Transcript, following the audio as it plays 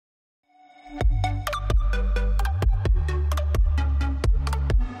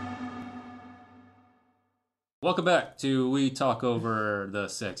Welcome back to We Talk Over the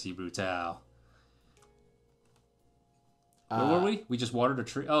Sexy Brutale. Where were we? We just watered a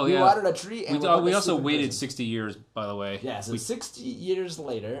tree. Oh, yeah. We watered a tree. And we also waited 60 years, by the way. Yeah, so 60 years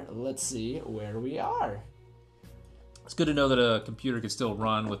later, let's see where we are. It's good to know that a computer could still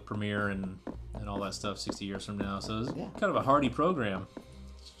run with Premiere and all that stuff 60 years from now. So it's kind of a hardy program.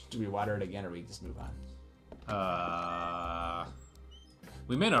 Do we water it again or we just move on?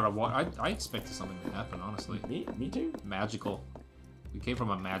 We may not have watered. I expected something to happen, honestly. Me too. Magical. We came from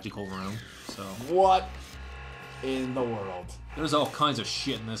a magical room, so... What in the world? There's all kinds of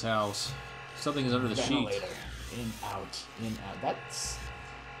shit in this house. Something is under the sheet. In, out, in, out. That's...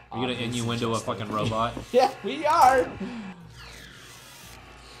 Are you gonna innuendo a fucking robot? Yeah, we are!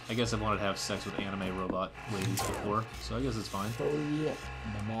 I guess I've wanted to have sex with anime robot ladies before, so I guess it's fine.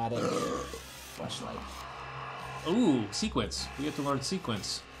 Nomadic flashlight. Ooh, sequence. We have to learn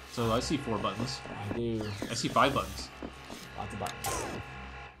sequence. So I see 4 buttons. I do. I see 5 buttons. Lots of buttons.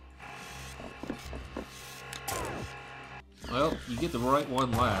 Well, you get the right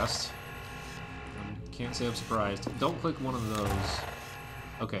one last. Can't say I'm surprised. Don't click one of those.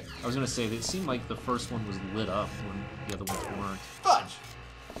 Okay, I was gonna say that it seemed like the first one was lit up when the other ones weren't. Fudge!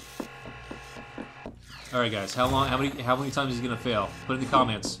 Alright guys, how many times is he gonna fail? Put it in the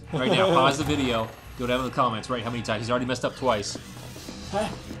comments. Right now, pause the video, go down in the comments, right how many times. He's already messed up twice. Got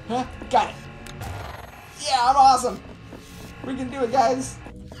it! Yeah, I'm awesome! We can do it, guys!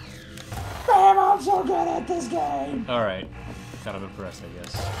 Bam, I'm so good at this game! Alright. Kind of impressed, I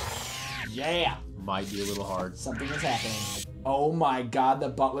guess. Yeah! Might be a little hard. Something is happening. Oh my god, the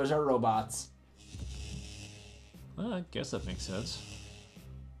butlers are robots. Well, I guess that makes sense.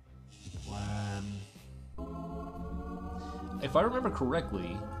 If I remember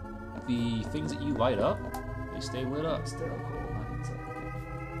correctly, the things that you light up, they stay lit up.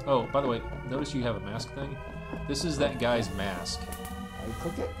 Oh, by the way, notice you have a mask thing? This is that guy's mask. I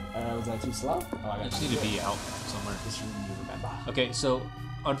clicked it. Was that too slow? Oh, I just need to be out somewhere. This room you remember. Okay, so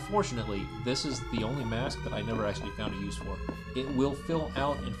unfortunately, this is the only mask that I never actually found a use for. It will fill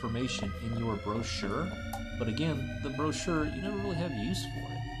out information in your brochure, but again, the brochure, you never really have use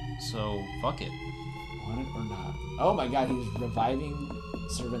for it. So, fuck it. Want it or not? Oh my god, he's reviving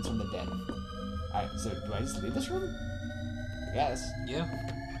servants from the dead. Alright, so do I just leave this room? I guess. Yeah.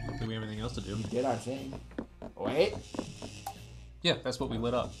 I don't think we have anything else to do. We did our thing. Wait. Yeah, that's what we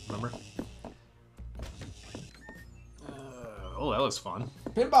lit up, remember? Oh, that looks fun.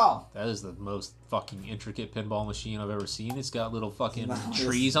 Pinball! That is the most fucking intricate pinball machine I've ever seen. It's got little fucking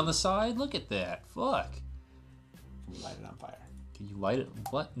trees on the side. Look at that. Fuck. Can we light it on fire? Can you light it?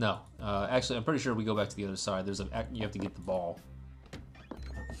 What? No. Actually, I'm pretty sure we go back to the other side. There's you have to get the ball.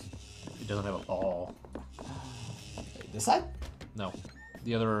 It doesn't have a ball. Wait, this side? No.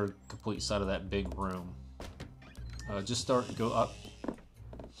 The other complete side of that big room. Just go up.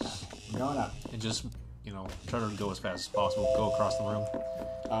 I'm going up. And just, try to go as fast as possible. Go across the room.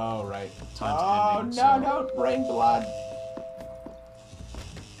 Oh, right. Time's ending, no, brain blood.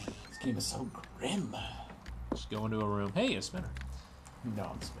 This game is so grim. Just go into a room. Hey, a spinner. No,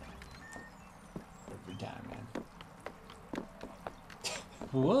 I'm spinning. Every time, man.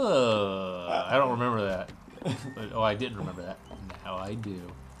 Whoa. I don't remember that. But, I didn't remember that. Now I do.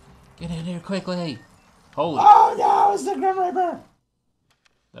 Get in here quickly. Holy. Oh, no, it's the Grim Reaper.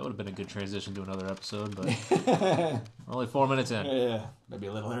 That would have been a good transition to another episode, but we're only 4 minutes in. Yeah, maybe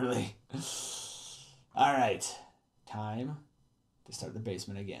a little early. All right. Time to start the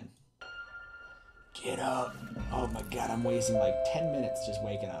basement again. Get up. Oh my god, I'm wasting like 10 minutes just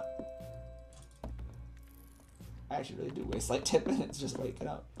waking up. I actually really do waste like 10 minutes just waking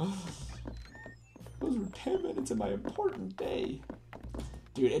up. Those were 10 minutes of my important day.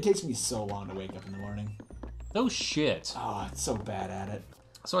 Dude, it takes me so long to wake up in the morning. No shit. Oh, I'm so bad at it.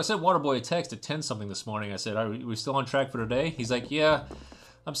 So I sent Waterboy a text at 10 something this morning. I said, are we still on track for today? He's like, yeah,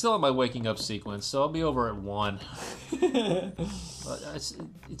 I'm still in my waking up sequence, so I'll be over at 1.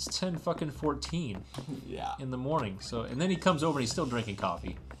 It's 10 fucking 14 in the morning. So, and then he comes over and he's still drinking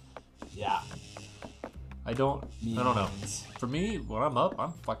coffee. Yeah. I don't know. For me, when I'm up,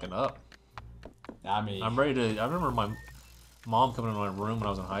 I'm fucking up. I'm ready to... I remember my mom coming into my room when I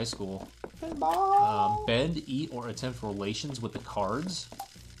was in high school. Bend, eat, or attempt relations with the cards.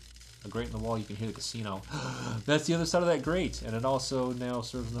 A grate in the wall, you can hear the casino. That's the other side of that grate, and it also now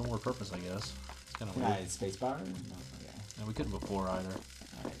serves no more purpose, I guess. It's kind of weird. Right, spacebar? No, okay. And we couldn't before either.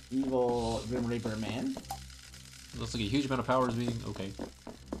 Alright, evil Grim Reaper man. Looks like a huge amount of power is being... Okay.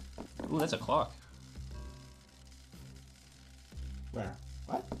 Ooh, that's a clock. Where?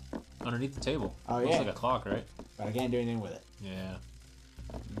 What? Underneath the table. Oh, Looks yeah. like a clock, right? But I can't do anything with it. Yeah.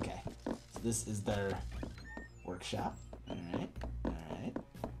 Okay. So this is their workshop. Alright. Alright.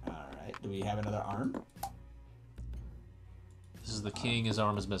 Alright. Do we have another arm? This is the king. His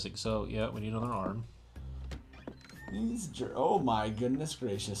arm is missing. So, yeah, we need another arm. Oh my goodness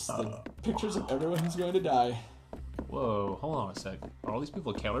gracious. The pictures of everyone who's going to die. Whoa, hold on a sec. Are all these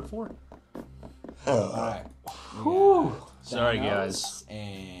people accounted for? Alright. Sorry, guys.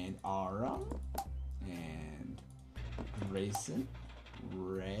 And Aram. And Raisin.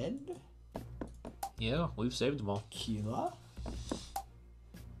 Red. Yeah, we've saved them all. Keela.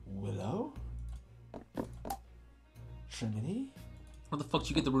 Willow. Trinity. Where the fuck did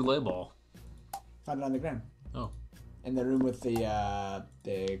you get the roulette ball? Found it on the ground. Oh. In the room with the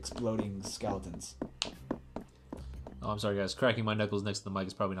exploding skeletons. Oh, I'm sorry, guys. Cracking my knuckles next to the mic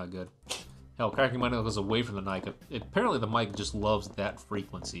is probably not good. Hell, cracking my knuckles away from the mic. Apparently, the mic just loves that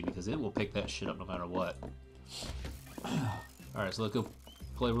frequency because it will pick that shit up no matter what. Alright, so let's go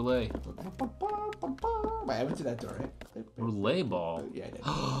play roulette. Wait, I went through that door, right? Roulette ball? Yeah, I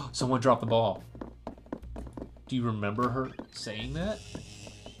did. Someone dropped the ball. Do you remember her saying that?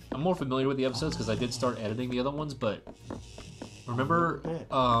 I'm more familiar with the episodes because I did start editing the other ones, but remember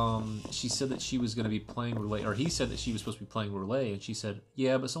she said that she was going to be playing roulette, or he said that she was supposed to be playing roulette, and she said,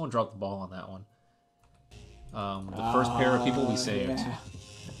 yeah, but someone dropped the ball on that one. The first pair of people we saved. Yeah.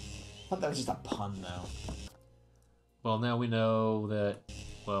 I thought that was just a pun, though. Well, now we know that,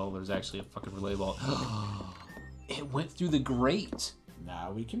 well, there's actually a fucking roulette ball. It went through the grate.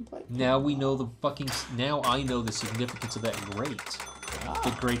 Now we can play. Now we know the fucking, now I know the significance of that grate.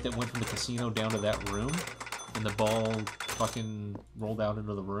 The grate that went from the casino down to that room, and the ball fucking rolled out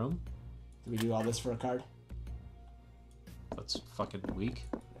into the room. Did we do all this for a card? That's fucking weak.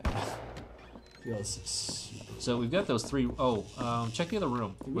 Yeah. Feels super. So we've got those three. Oh, check the other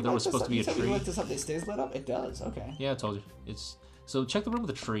room where there was supposed to be a tree. You lit this up, it stays lit up? It does, okay. Yeah, I told you. So check the room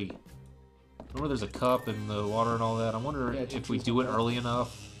with the tree. Remember there's a cup and the water and all that? I wonder if we do it early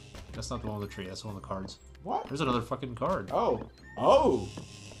enough. That's not the one with the tree, that's the one with the cards. What? There's another fucking card. Oh. Oh!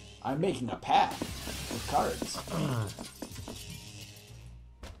 I'm making a path with cards.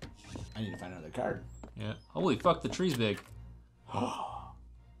 I need to find another card. Yeah. Holy fuck, the tree's big.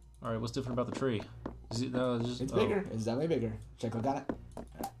 Alright, what's different about the tree? Is it, it's bigger. It's definitely bigger. Check, look on it.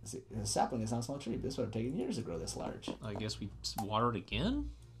 See, a sapling is not a small tree. This would have taken years to grow this large. I guess we water it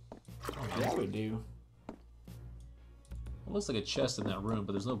again? Yeah, we do. It looks like a chest in that room,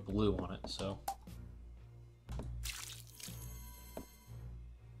 but there's no blue on it, so...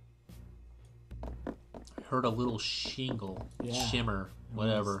 I heard a little shimmer,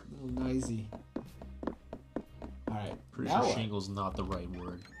 whatever. A little noisy. Alright. Pretty sure shingle's not the right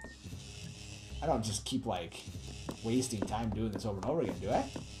word. I don't just keep, like, wasting time doing this over and over again, do I?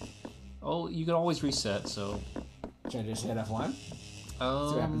 Oh, you can always reset, so... Should I just hit F1? See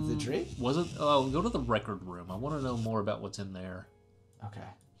what happens to the tree? Was it? Oh, go to the record room. I want to know more about what's in there. Okay.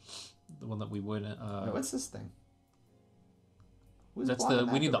 The one that we wouldn't... Wait, what's this thing? That's the...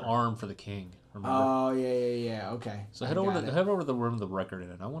 We need the arm for the king, remember? Oh, yeah, okay. So head over to the room with the record in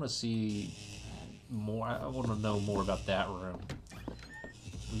it. I want to see more... I want to know more about that room.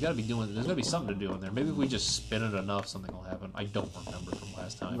 We got to be doing... There's got to be something to do in there. Maybe if we just spin it enough, something will happen. I don't remember from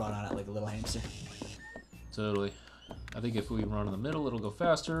last time. Run on it like a little hamster. Totally. I think if we run in the middle, it'll go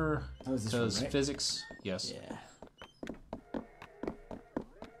faster. Oh, is this because right? Physics. Yes. Yeah.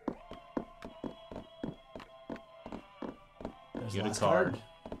 There's Get a card.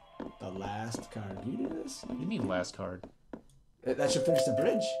 The last card. You do this? What do you mean last card? That should finish the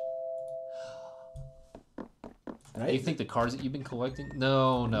bridge. Right? You think the cards that you've been collecting?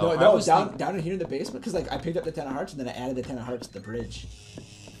 No. Down in here in the basement, because like I picked up the 10 of hearts and then I added the 10 of hearts to the bridge.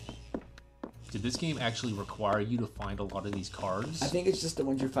 Did this game actually require you to find a lot of these cards? I think it's just the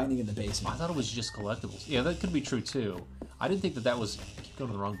ones you're finding in the basement. I thought it was just collectibles. Yeah, that could be true too. I didn't think that was... Keep going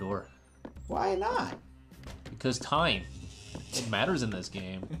to the wrong door. Why not? Because time. It matters in this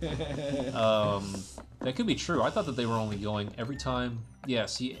game. That could be true. I thought that they were only going every time... Yeah,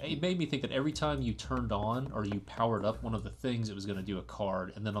 see, it made me think that every time you turned on or you powered up one of the things, it was going to do a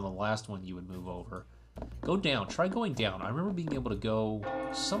card. And then on the last one, you would move over. Go down. Try going down. I remember being able to go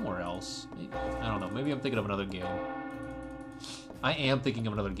somewhere else. I don't know. Maybe I'm thinking of another game. I am thinking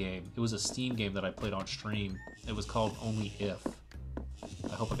of another game. It was a Steam game that I played on stream. It was called Only If.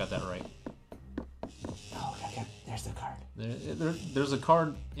 I hope I got that right. Oh, okay. There's the card. There's a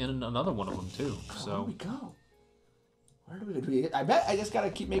card in another one of them, too. So. Where do we go? Where do we go? I bet I just got to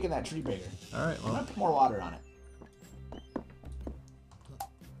keep making that tree bigger. All right, well. I'm going to put more water on it.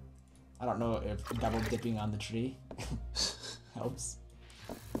 I don't know if double dipping on the tree helps.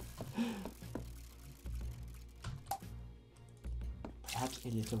 Perhaps a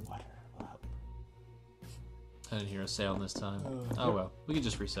little water will help. I didn't hear a sound this time. Oh well, we could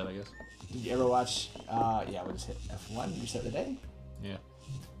just reset, I guess. Did you ever watch? Yeah, we'll just hit F1. Reset the day. Yeah.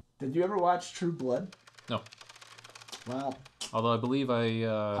 Did you ever watch True Blood? No. Well. Although I believe I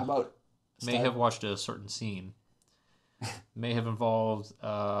how about may have watched a certain scene. May have involved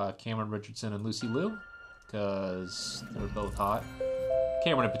Cameron Richardson and Lucy Liu, because they were both hot.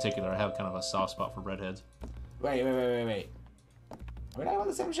 Cameron in particular, I have kind of a soft spot for redheads. Wait. Were they on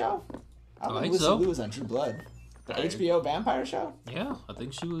the same show? I don't think Lucy Liu was on True Blood. The HBO vampire show? Yeah, I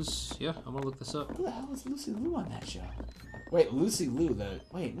think she was. Yeah, I'm gonna look this up. Who the hell was Lucy Liu on that show? Wait, Lucy Liu,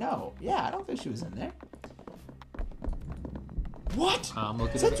 wait, no. Yeah, I don't think she was in there. What? I'm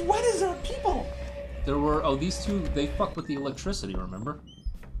looking Since when is there people? There were, these two, they fucked with the electricity, remember?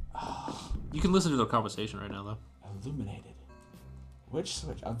 You can listen to their conversation right now, though. Illuminated. Which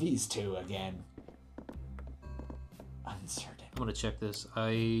switch? Oh, these two again. Uncertain. I'm gonna check this. Do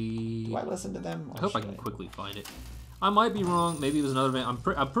I listen to them? I hope I can quickly find it. I might be wrong. Maybe it was another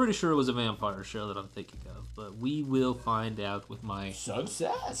I'm pretty sure it was a vampire show that I'm thinking of. But we will find out with my...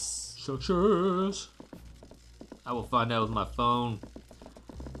 Success! I will find out with my phone.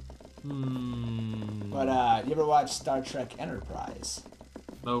 But, you ever watch Star Trek Enterprise?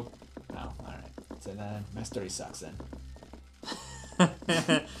 Nope. No, alright. So then, my story sucks then.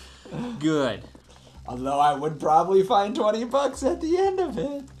 Good. Although I would probably find $20 at the end of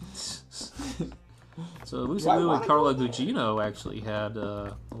it. So Lucy Liu and Carla Gugino actually had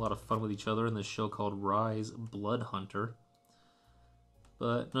a lot of fun with each other in this show called Rise Blood Hunter.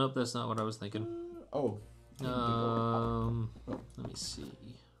 But nope, that's not what I was thinking. Let me see.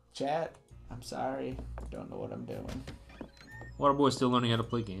 Chat, I'm sorry. Don't know what I'm doing. Waterboy's still learning how to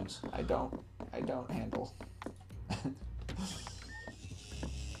play games. I don't handle.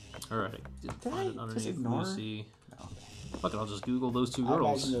 Alright. Did I just ignore? Lucy. No. Fuck it, I'll just Google those two I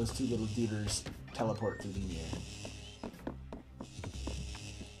girls. imagine those two little duders teleport through the air.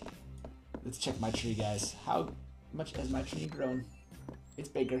 Let's check my tree, guys. How much has my tree grown? It's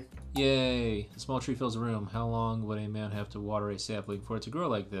bigger. Yay! A small tree fills a room. How long would a man have to water a sapling for it to grow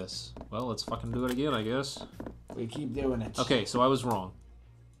like this? Well, let's fucking do it again, I guess. We keep doing it. Okay, so I was wrong.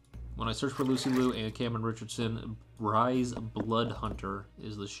 When I search for Lucy Liu and Cameron Richardson, Rise Blood Hunter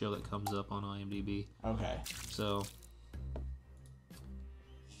is the show that comes up on IMDb. Okay. So,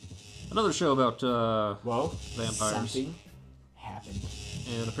 another show about vampires. Something happened.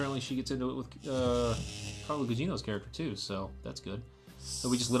 And apparently she gets into it with Carla Gugino's character too, so that's good. So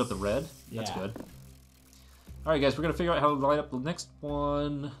we just lit up the red. That's good. Alright guys, we're going to figure out how to light up the next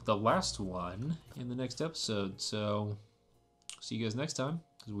one, the last one, in the next episode. So, see you guys next time,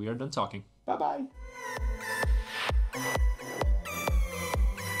 because we are done talking. Bye-bye.